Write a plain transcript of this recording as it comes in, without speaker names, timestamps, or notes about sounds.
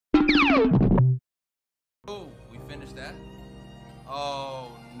Oh, we finished that?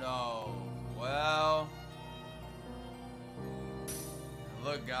 Oh no. Well,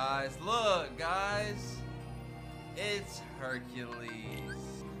 look guys, it's Hercules.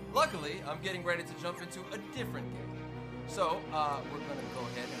 Luckily, I'm getting ready to jump into a different game. So, we're gonna go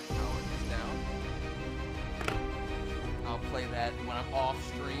ahead and power this down. I'll play that when I'm off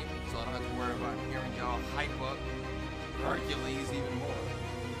stream, so I don't have to worry about hearing y'all hype up Hercules even more.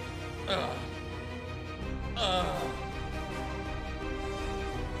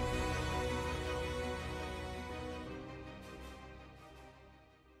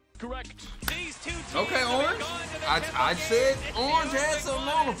 Correct. These two teams Okay, Orange. I said Orange had something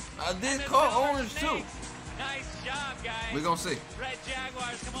on him. I did call Orange too. Nice job, guys. We're gonna see. Red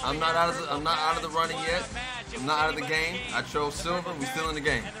Jaguars, come on, I'm not out of the running yet. I'm not out of the game. I chose silver. We still in the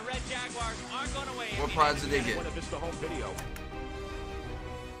game. And the Red Jaguars aren't going away. What prize did they get? Buena Vista Home Video.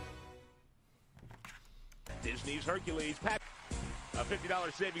 Disney's Hercules. A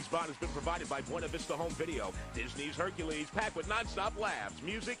 $50 savings bond has been provided by Buena Vista Home Video. Disney's Hercules, packed with non-stop laughs,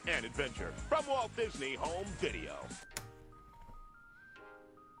 music, and adventure. From Walt Disney Home Video.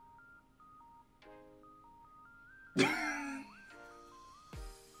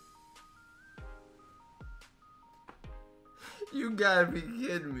 You gotta be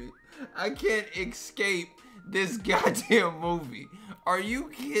kidding me. I can't escape this goddamn movie. Are you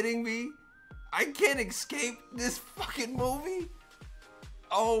kidding me? I can't escape this fucking movie?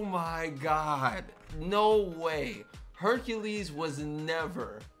 Oh my god. No way. Hercules was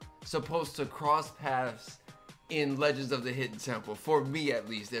never supposed to cross paths in Legends of the Hidden Temple. For me, at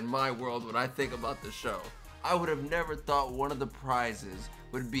least, in my world, when I think about the show. I would have never thought one of the prizes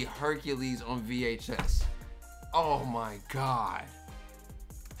would be Hercules on VHS. Oh my god.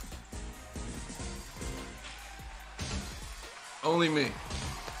 Only me.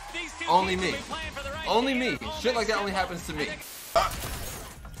 Only me. Only me. Shit like that only happens to me.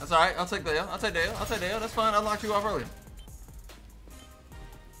 That's alright. I'll take the L. I'll take the L. I'll take the L. That's fine. I locked you off earlier.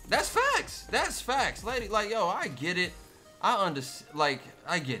 That's facts. That's facts. Lady, like, yo, I get it. I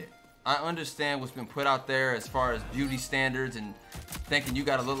get it. I understand what's been put out there as far as beauty standards and thinking you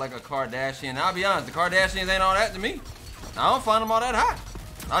gotta look like a Kardashian. And I'll be honest, the Kardashians ain't all that to me. I don't find them all that hot.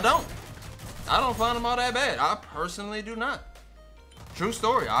 I don't find them all that bad. I personally do not. True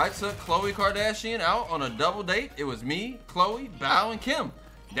story. I took Khleo Kardashian out on a double date. It was me, Khleo, Bao, and Kim.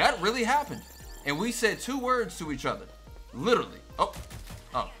 That really happened. And we said 2 words to each other. Literally. Oh,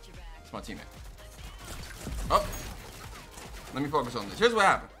 it's my teammate. Oh, let me focus on this. Here's what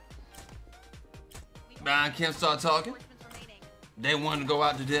happened. Bao and Kim started talking. They wanted to go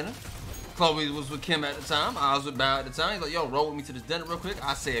out to dinner. Khleo was with Kim at the time. I was with Bao at the time. He's like, yo, roll with me to this dinner real quick.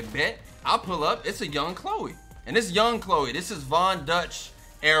 I said, bet. I'll pull up. It's a young Khleo. And this young Khleo, this is Von Dutch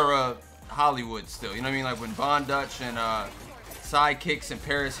era Hollywood still. You know what I mean? Like when Von Dutch and Sidekicks and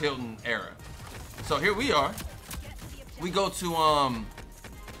Paris Hilton era. So here we are. We go to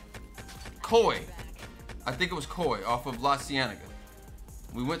Koi. I think it was Koi off of La Cienega.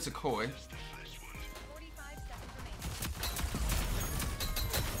 We went to Koi.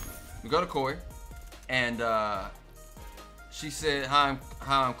 We go to Koi, and she said, hi,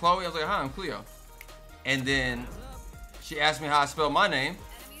 I'm Khleo. I was like, hi, I'm Khleo. And then she asked me how I spelled my name.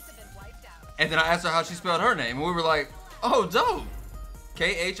 And then I asked her how she spelled her name. And we were like, oh, dope.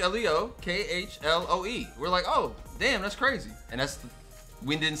 Khleo, Khloe. We're like, oh, damn, that's crazy. And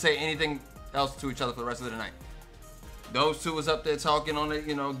we didn't say anything else to each other for the rest of the night. Those two was up there talking on it,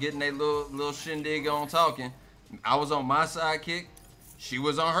 you know, getting their little shindig on talking. I was on my sidekick. She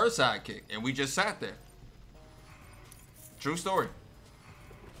was on her sidekick. And we just sat there. True story.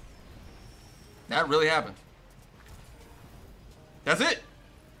 That really happened. That's it.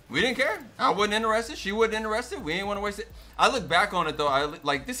 We didn't care. I wasn't interested. She wasn't interested. We didn't want to waste it. I look back on it though.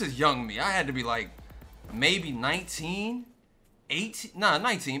 Like, this is young me. I had to be like maybe 19, 18, nah,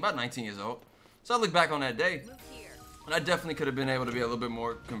 19, about 19 years old. So I look back on that day, and I definitely could have been able to be a little bit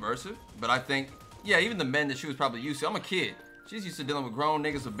more conversive. But I think, yeah, even the men that she was probably used to. I'm a kid. She's used to dealing with grown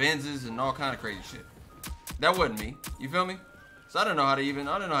niggas with Benzes and all kind of crazy shit. That wasn't me. You feel me? So I didn't know how to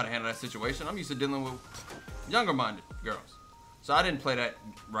handle that situation. I'm used to dealing with younger minded girls. So I didn't play that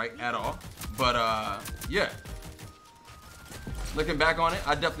right at all. But yeah. Looking back on it,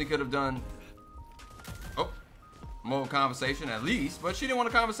 I definitely could have done more conversation at least. But she didn't want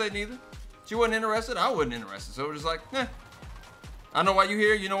to conversate neither. She wasn't interested. I wasn't interested. So it was just like, I know why you're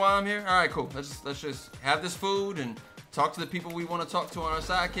here. You know why I'm here. All right, cool. Let's just have this food and talk to the people we want to talk to on our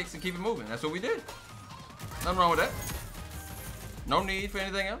sidekicks and keep it moving. That's what we did. Nothing wrong with that. No need for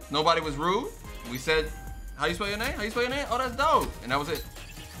anything else. Nobody was rude. We said, how you spell your name? How you spell your name? Oh, that's dope. And that was it.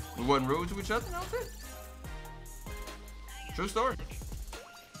 We wasn't rude to each other. That was it. True story.